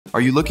Are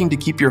you looking to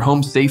keep your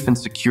home safe and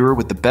secure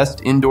with the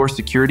best indoor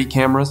security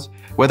cameras?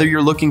 Whether you're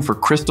looking for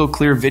crystal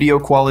clear video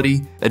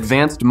quality,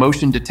 advanced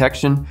motion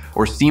detection,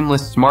 or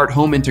seamless smart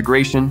home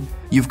integration,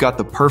 you've got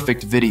the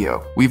perfect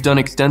video. We've done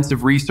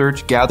extensive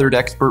research, gathered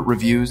expert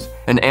reviews,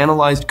 and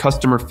analyzed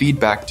customer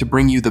feedback to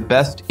bring you the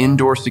best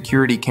indoor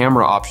security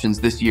camera options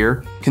this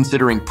year,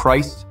 considering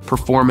price,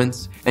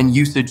 performance, and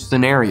usage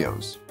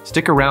scenarios.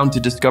 Stick around to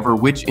discover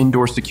which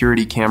indoor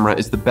security camera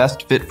is the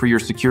best fit for your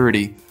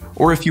security,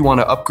 or if you want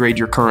to upgrade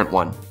your current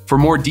one. For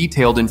more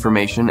detailed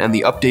information and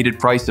the updated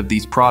price of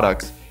these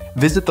products,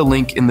 visit the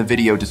link in the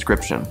video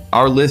description.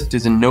 Our list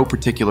is in no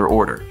particular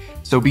order,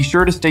 so be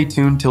sure to stay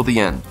tuned till the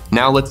end.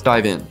 Now let's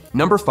dive in.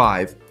 Number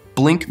 5.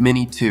 Blink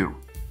Mini 2.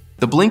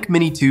 The Blink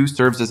Mini 2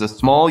 serves as a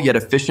small yet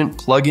efficient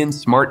plug-in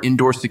smart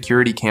indoor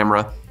security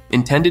camera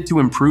intended to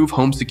improve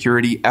home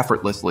security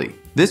effortlessly.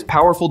 This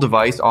powerful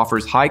device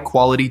offers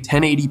high-quality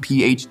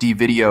 1080p HD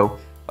video,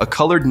 a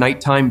colored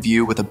nighttime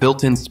view with a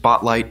built-in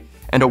spotlight,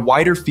 and a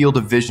wider field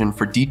of vision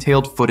for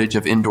detailed footage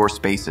of indoor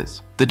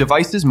spaces. The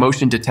device's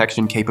motion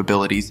detection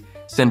capabilities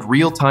send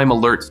real-time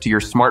alerts to your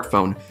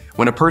smartphone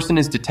when a person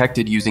is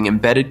detected using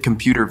embedded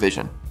computer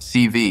vision,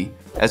 CV,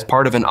 as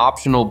part of an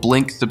optional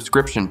Blink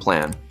subscription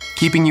plan,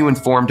 keeping you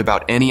informed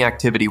about any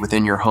activity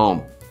within your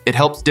home. It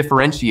helps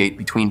differentiate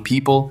between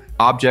people,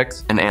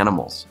 objects, and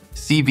animals.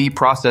 CV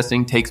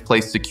processing takes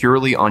place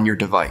securely on your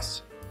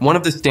device. One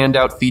of the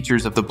standout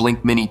features of the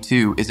Blink Mini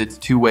 2 is its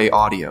two-way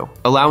audio,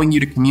 allowing you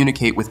to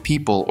communicate with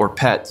people or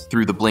pets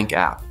through the Blink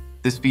app.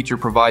 This feature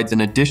provides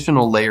an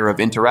additional layer of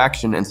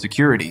interaction and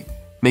security,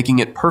 making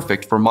it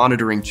perfect for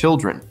monitoring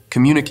children,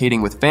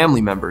 communicating with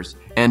family members,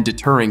 and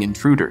deterring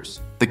intruders.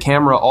 The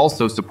camera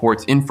also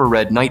supports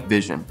infrared night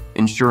vision,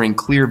 ensuring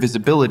clear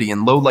visibility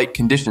in low-light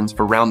conditions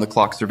for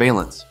round-the-clock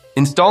surveillance.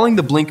 Installing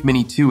the Blink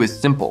Mini 2 is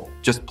simple.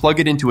 Just plug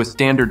it into a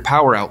standard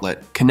power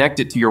outlet, connect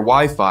it to your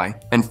Wi-Fi,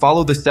 and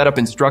follow the setup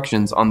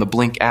instructions on the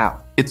Blink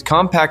app. Its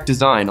compact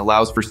design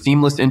allows for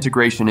seamless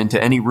integration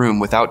into any room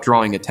without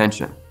drawing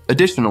attention.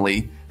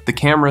 Additionally, the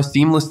camera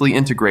seamlessly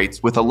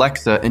integrates with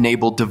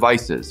Alexa-enabled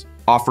devices,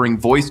 offering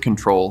voice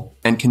control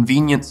and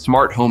convenient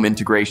smart home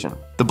integration.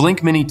 The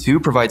Blink Mini 2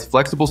 provides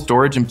flexible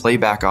storage and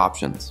playback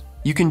options.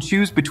 You can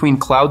choose between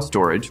cloud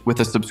storage with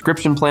a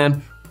subscription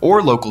plan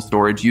or local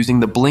storage using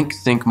the Blink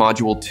Sync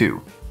Module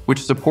 2,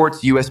 which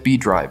supports USB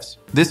drives.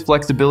 This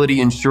flexibility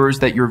ensures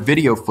that your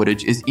video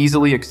footage is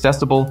easily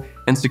accessible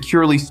and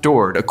securely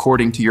stored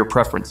according to your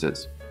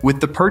preferences. With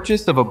the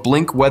purchase of a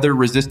Blink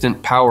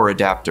weather-resistant power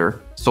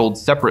adapter, sold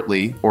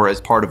separately or as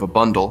part of a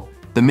bundle,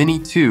 the Mini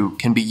 2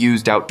 can be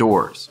used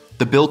outdoors.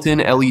 The built-in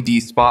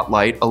LED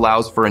spotlight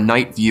allows for a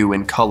night view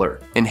in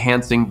color,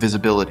 enhancing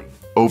visibility.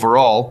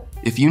 Overall,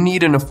 if you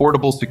need an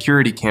affordable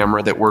security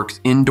camera that works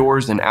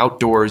indoors and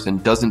outdoors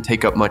and doesn't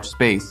take up much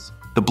space,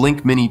 the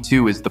Blink Mini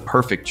 2 is the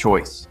perfect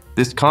choice.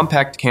 This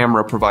compact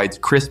camera provides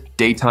crisp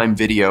daytime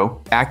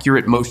video,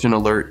 accurate motion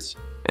alerts,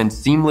 and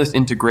seamless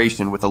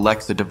integration with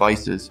Alexa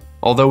devices,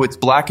 although its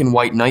black and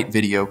white night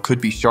video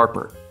could be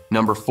sharper.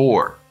 Number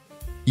 4.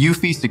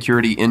 Eufy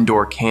Security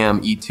Indoor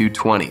Cam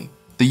E220.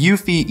 The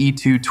Eufy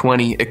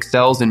E220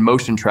 excels in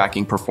motion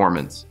tracking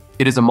performance.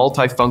 It is a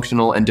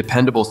multifunctional and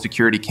dependable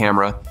security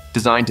camera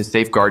designed to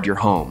safeguard your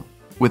home.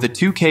 With a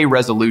 2K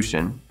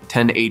resolution,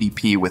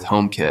 1080p with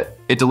HomeKit,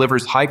 it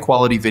delivers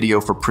high-quality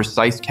video for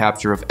precise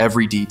capture of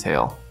every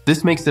detail.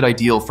 This makes it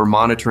ideal for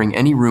monitoring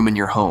any room in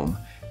your home,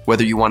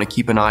 whether you want to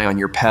keep an eye on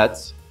your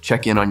pets,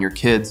 check in on your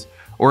kids,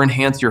 or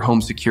enhance your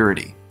home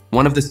security.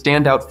 One of the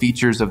standout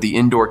features of the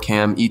Indoor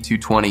Cam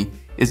E220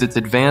 is its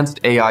advanced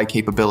AI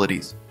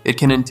capabilities. It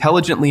can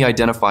intelligently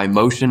identify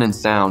motion and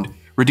sound,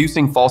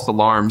 reducing false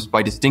alarms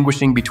by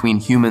distinguishing between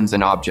humans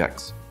and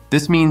objects.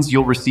 This means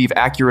you'll receive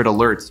accurate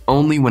alerts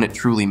only when it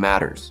truly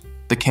matters.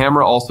 The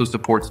camera also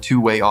supports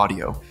two-way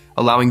audio,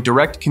 allowing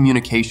direct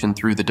communication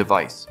through the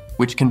device,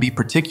 which can be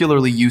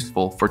particularly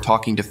useful for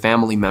talking to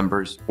family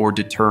members or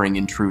deterring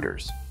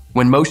intruders.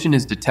 When motion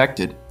is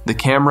detected, the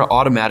camera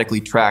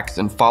automatically tracks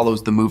and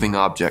follows the moving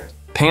object.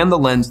 Pan the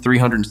lens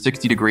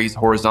 360 degrees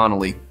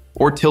horizontally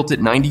or tilt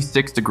it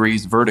 96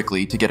 degrees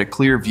vertically to get a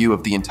clear view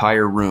of the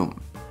entire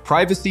room.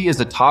 Privacy is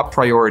a top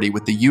priority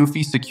with the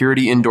Eufy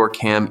Security Indoor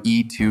Cam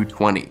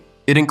E220.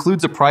 It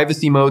includes a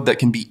privacy mode that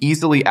can be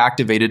easily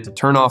activated to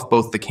turn off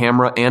both the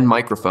camera and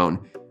microphone,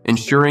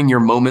 ensuring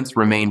your moments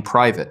remain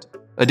private.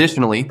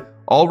 Additionally,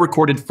 all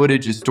recorded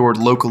footage is stored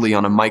locally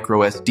on a micro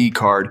SD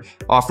card,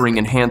 offering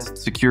enhanced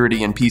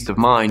security and peace of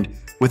mind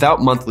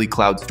without monthly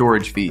cloud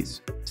storage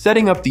fees.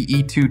 Setting up the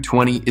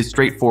E220 is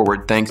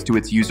straightforward thanks to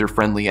its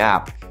user-friendly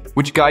app,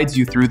 which guides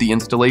you through the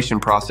installation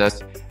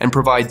process and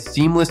provides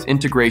seamless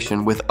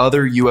integration with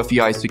other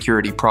UFEI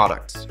security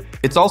products.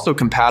 It's also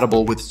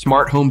compatible with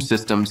smart home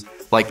systems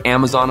like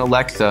Amazon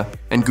Alexa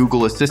and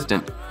Google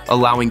Assistant,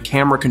 allowing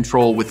camera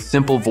control with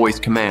simple voice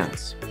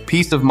commands.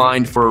 Peace of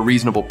mind for a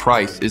reasonable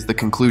price is the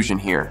conclusion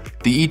here.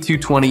 The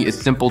E220 is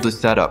simple to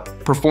set up,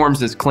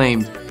 performs as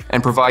claimed,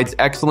 and provides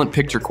excellent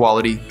picture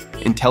quality,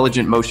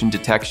 intelligent motion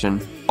detection,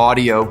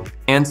 audio,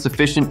 and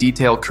sufficient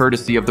detail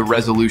courtesy of the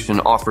resolution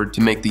offered to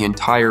make the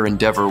entire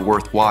endeavor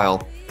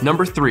worthwhile.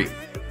 Number 3.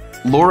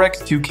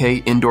 Lorex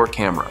 2K Indoor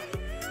Camera.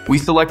 We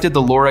selected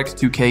the Lorex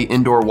 2K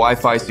Indoor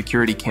Wi-Fi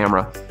Security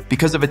Camera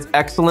because of its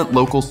excellent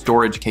local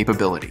storage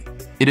capability.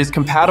 It is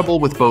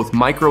compatible with both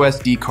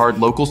microSD card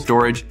local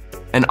storage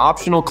and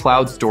optional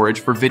cloud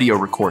storage for video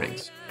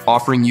recordings,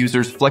 offering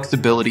users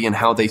flexibility in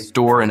how they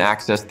store and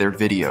access their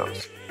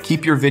videos.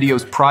 Keep your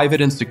videos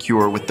private and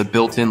secure with the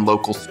built-in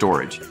local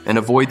storage and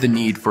avoid the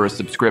need for a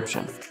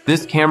subscription.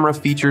 This camera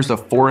features a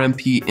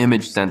 4MP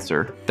image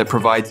sensor that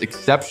provides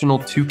exceptional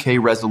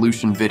 2K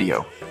resolution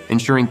video,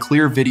 ensuring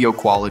clear video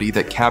quality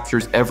that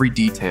captures every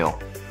detail,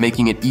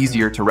 making it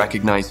easier to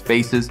recognize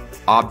faces,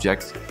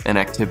 objects, and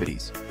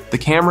activities. The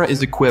camera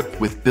is equipped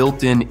with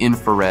built-in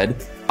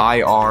infrared,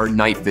 IR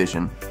night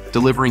vision,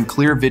 delivering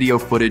clear video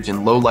footage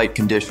in low-light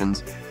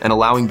conditions and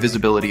allowing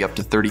visibility up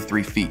to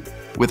 33 feet.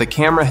 With a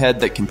camera head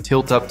that can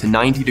tilt up to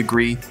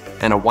 90-degree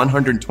and a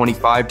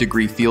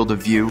 125-degree field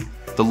of view,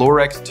 the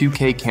Lorex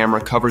 2K camera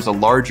covers a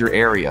larger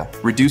area,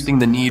 reducing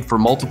the need for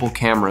multiple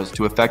cameras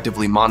to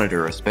effectively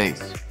monitor a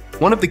space.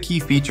 One of the key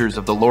features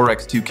of the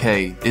Lorex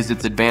 2K is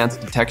its advanced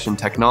detection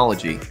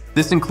technology.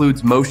 This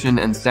includes motion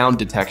and sound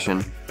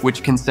detection,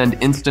 which can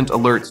send instant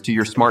alerts to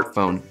your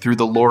smartphone through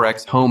the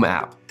Lorex Home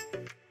app.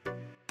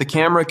 The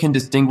camera can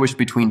distinguish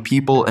between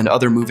people and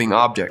other moving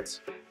objects,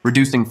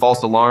 reducing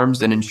false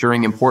alarms and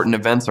ensuring important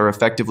events are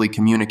effectively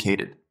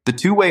communicated. The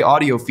two-way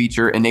audio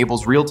feature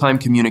enables real-time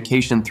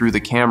communication through the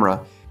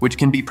camera, which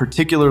can be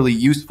particularly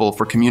useful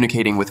for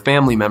communicating with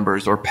family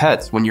members or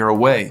pets when you're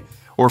away,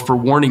 or for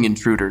warning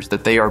intruders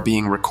that they are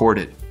being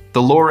recorded.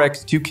 The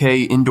Lorex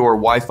 2K Indoor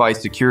Wi-Fi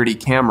Security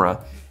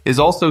Camera is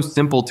also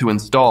simple to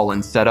install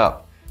and set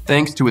up,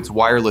 thanks to its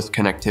wireless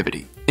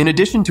connectivity. In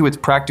addition to its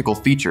practical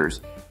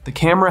features, the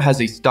camera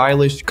has a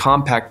stylish,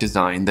 compact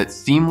design that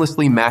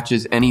seamlessly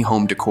matches any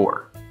home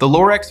decor. The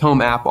Lorex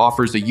Home app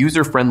offers a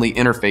user-friendly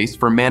interface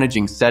for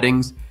managing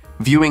settings,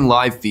 viewing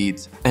live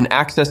feeds, and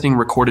accessing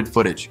recorded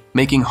footage,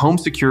 making home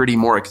security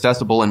more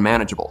accessible and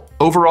manageable.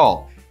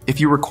 Overall, if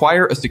you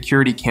require a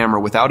security camera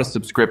without a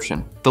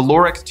subscription, the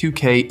Lorex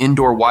 2K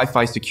Indoor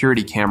Wi-Fi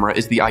Security Camera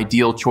is the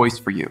ideal choice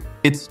for you.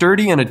 Its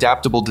sturdy and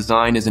adaptable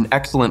design is an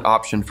excellent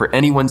option for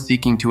anyone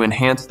seeking to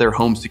enhance their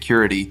home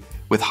security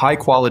with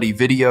high-quality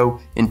video,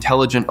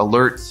 intelligent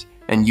alerts,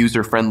 and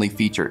user-friendly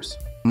features.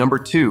 Number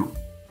 2.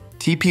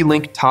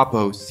 TP-Link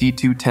Tapo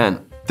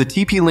C210. The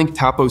TP-Link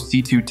Tapo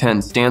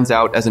C210 stands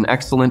out as an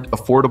excellent,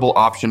 affordable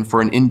option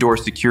for an indoor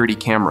security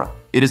camera.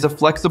 It is a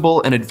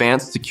flexible and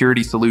advanced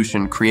security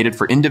solution created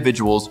for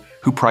individuals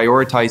who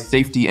prioritize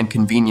safety and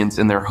convenience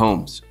in their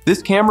homes.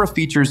 This camera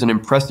features an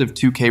impressive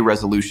 2K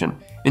resolution,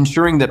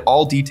 ensuring that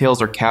all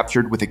details are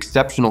captured with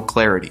exceptional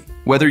clarity,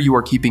 whether you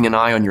are keeping an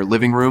eye on your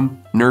living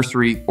room,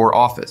 nursery, or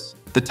office.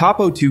 The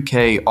Tapo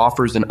 2K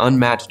offers an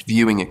unmatched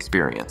viewing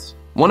experience.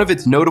 One of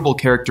its notable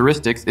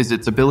characteristics is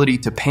its ability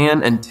to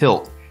pan and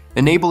tilt,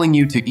 enabling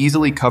you to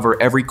easily cover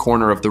every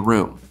corner of the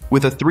room.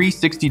 With a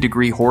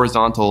 360-degree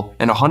horizontal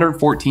and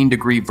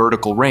 114-degree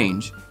vertical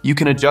range, you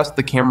can adjust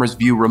the camera's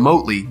view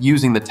remotely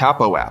using the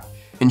Tapo app,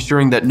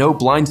 ensuring that no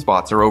blind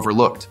spots are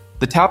overlooked.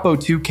 The Tapo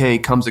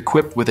 2K comes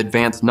equipped with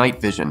advanced night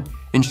vision,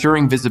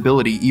 ensuring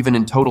visibility even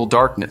in total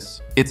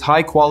darkness. Its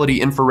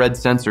high-quality infrared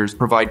sensors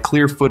provide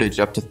clear footage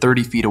up to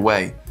 30 feet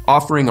away,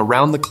 offering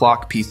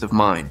around-the-clock peace of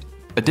mind.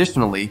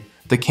 Additionally,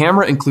 the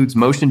camera includes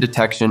motion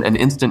detection and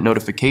instant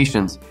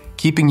notifications,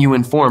 keeping you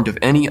informed of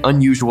any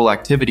unusual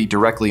activity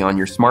directly on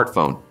your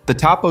smartphone. The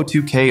Tapo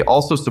 2K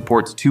also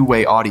supports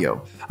two-way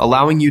audio,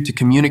 allowing you to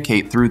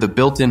communicate through the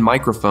built-in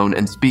microphone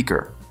and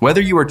speaker.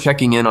 Whether you are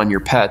checking in on your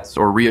pets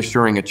or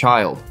reassuring a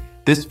child,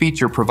 this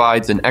feature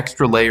provides an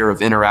extra layer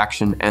of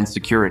interaction and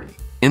security.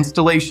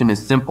 Installation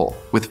is simple,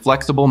 with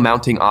flexible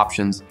mounting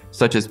options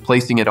such as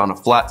placing it on a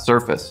flat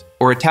surface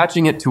or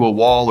attaching it to a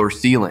wall or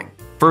ceiling.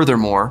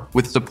 Furthermore,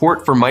 with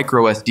support for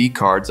microSD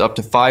cards up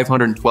to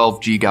 512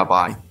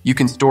 GB, you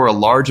can store a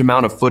large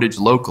amount of footage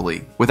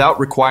locally without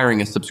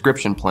requiring a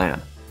subscription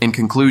plan. In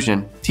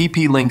conclusion,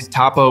 TP-Link's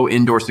Tapo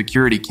Indoor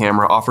Security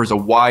Camera offers a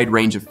wide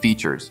range of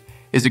features,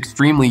 is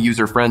extremely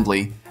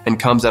user-friendly, and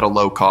comes at a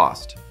low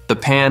cost. The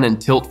pan and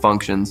tilt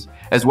functions,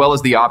 as well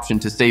as the option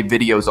to save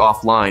videos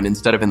offline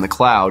instead of in the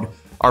cloud,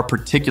 are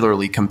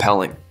particularly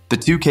compelling. The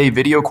 2K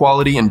video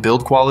quality and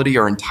build quality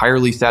are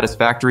entirely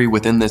satisfactory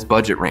within this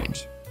budget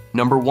range.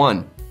 Number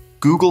 1.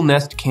 Google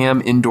Nest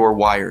Cam Indoor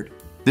Wired.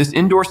 This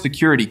indoor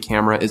security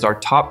camera is our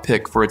top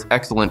pick for its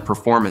excellent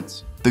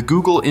performance. The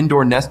Google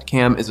Indoor Nest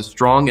Cam is a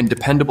strong and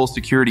dependable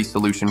security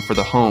solution for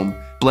the home,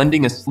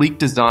 blending a sleek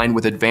design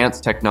with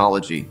advanced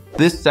technology.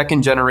 This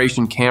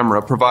second-generation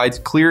camera provides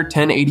clear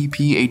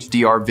 1080p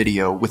HDR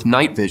video with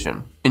night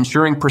vision,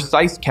 ensuring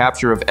precise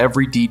capture of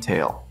every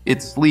detail.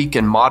 Its sleek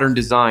and modern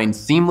design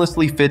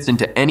seamlessly fits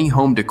into any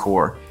home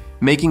decor,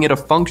 making it a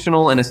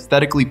functional and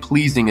aesthetically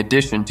pleasing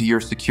addition to your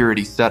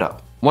security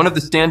setup. One of the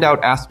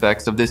standout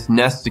aspects of this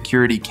Nest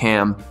security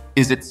cam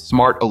is its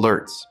smart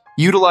alerts.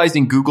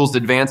 Utilizing Google's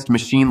advanced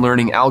machine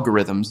learning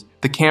algorithms,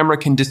 the camera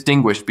can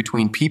distinguish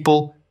between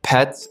people,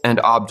 pets, and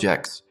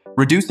objects,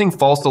 reducing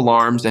false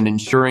alarms and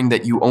ensuring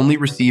that you only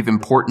receive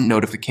important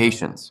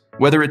notifications.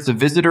 Whether it's a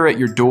visitor at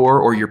your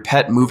door or your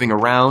pet moving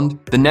around,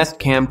 the Nest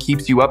Cam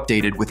keeps you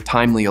updated with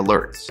timely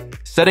alerts.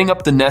 Setting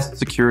up the Nest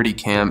Security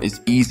Cam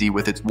is easy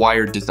with its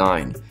wired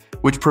design,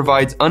 which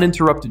provides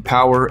uninterrupted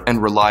power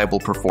and reliable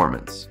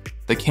performance.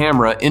 The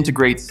camera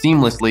integrates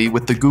seamlessly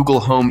with the Google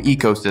Home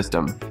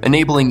ecosystem,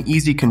 enabling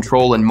easy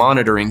control and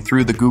monitoring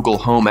through the Google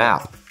Home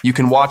app. You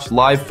can watch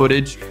live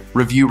footage,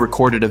 review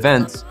recorded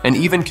events, and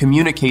even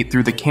communicate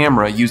through the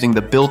camera using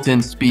the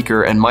built-in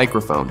speaker and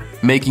microphone,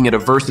 making it a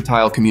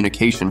versatile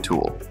communication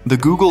tool. The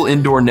Google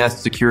Indoor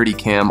Nest Security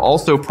Cam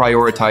also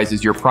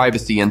prioritizes your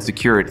privacy and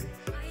security,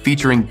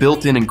 featuring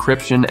built-in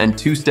encryption and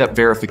two-step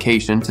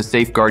verification to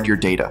safeguard your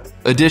data.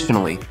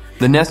 Additionally,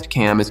 the Nest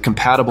Cam is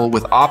compatible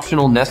with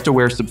optional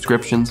Nest-aware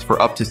subscriptions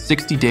for up to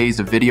 60 days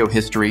of video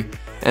history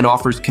and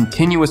offers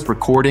continuous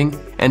recording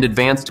and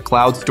advanced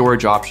cloud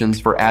storage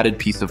options for added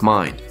peace of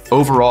mind.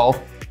 Overall,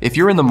 if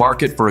you're in the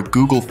market for a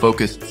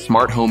Google-focused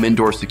smart home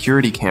indoor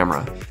security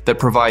camera that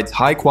provides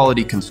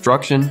high-quality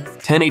construction,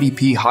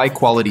 1080p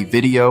high-quality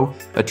video,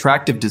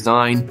 attractive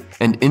design,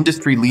 and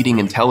industry-leading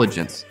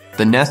intelligence,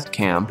 the Nest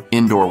Cam,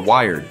 indoor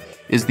wired,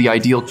 is the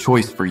ideal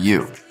choice for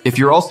you. If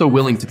you're also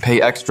willing to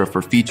pay extra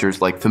for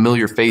features like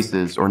familiar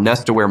faces or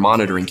Nest-aware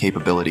monitoring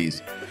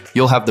capabilities,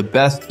 you'll have the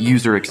best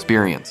user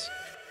experience.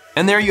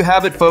 And there you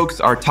have it,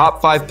 folks, our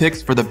top 5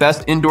 picks for the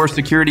best indoor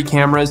security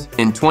cameras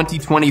in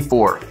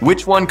 2024.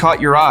 Which one caught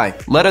your eye?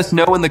 Let us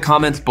know in the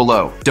comments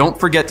below. Don't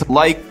forget to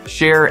like,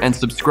 share, and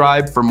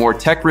subscribe for more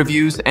tech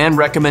reviews and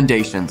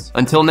recommendations.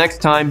 Until next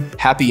time,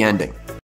 happy ending.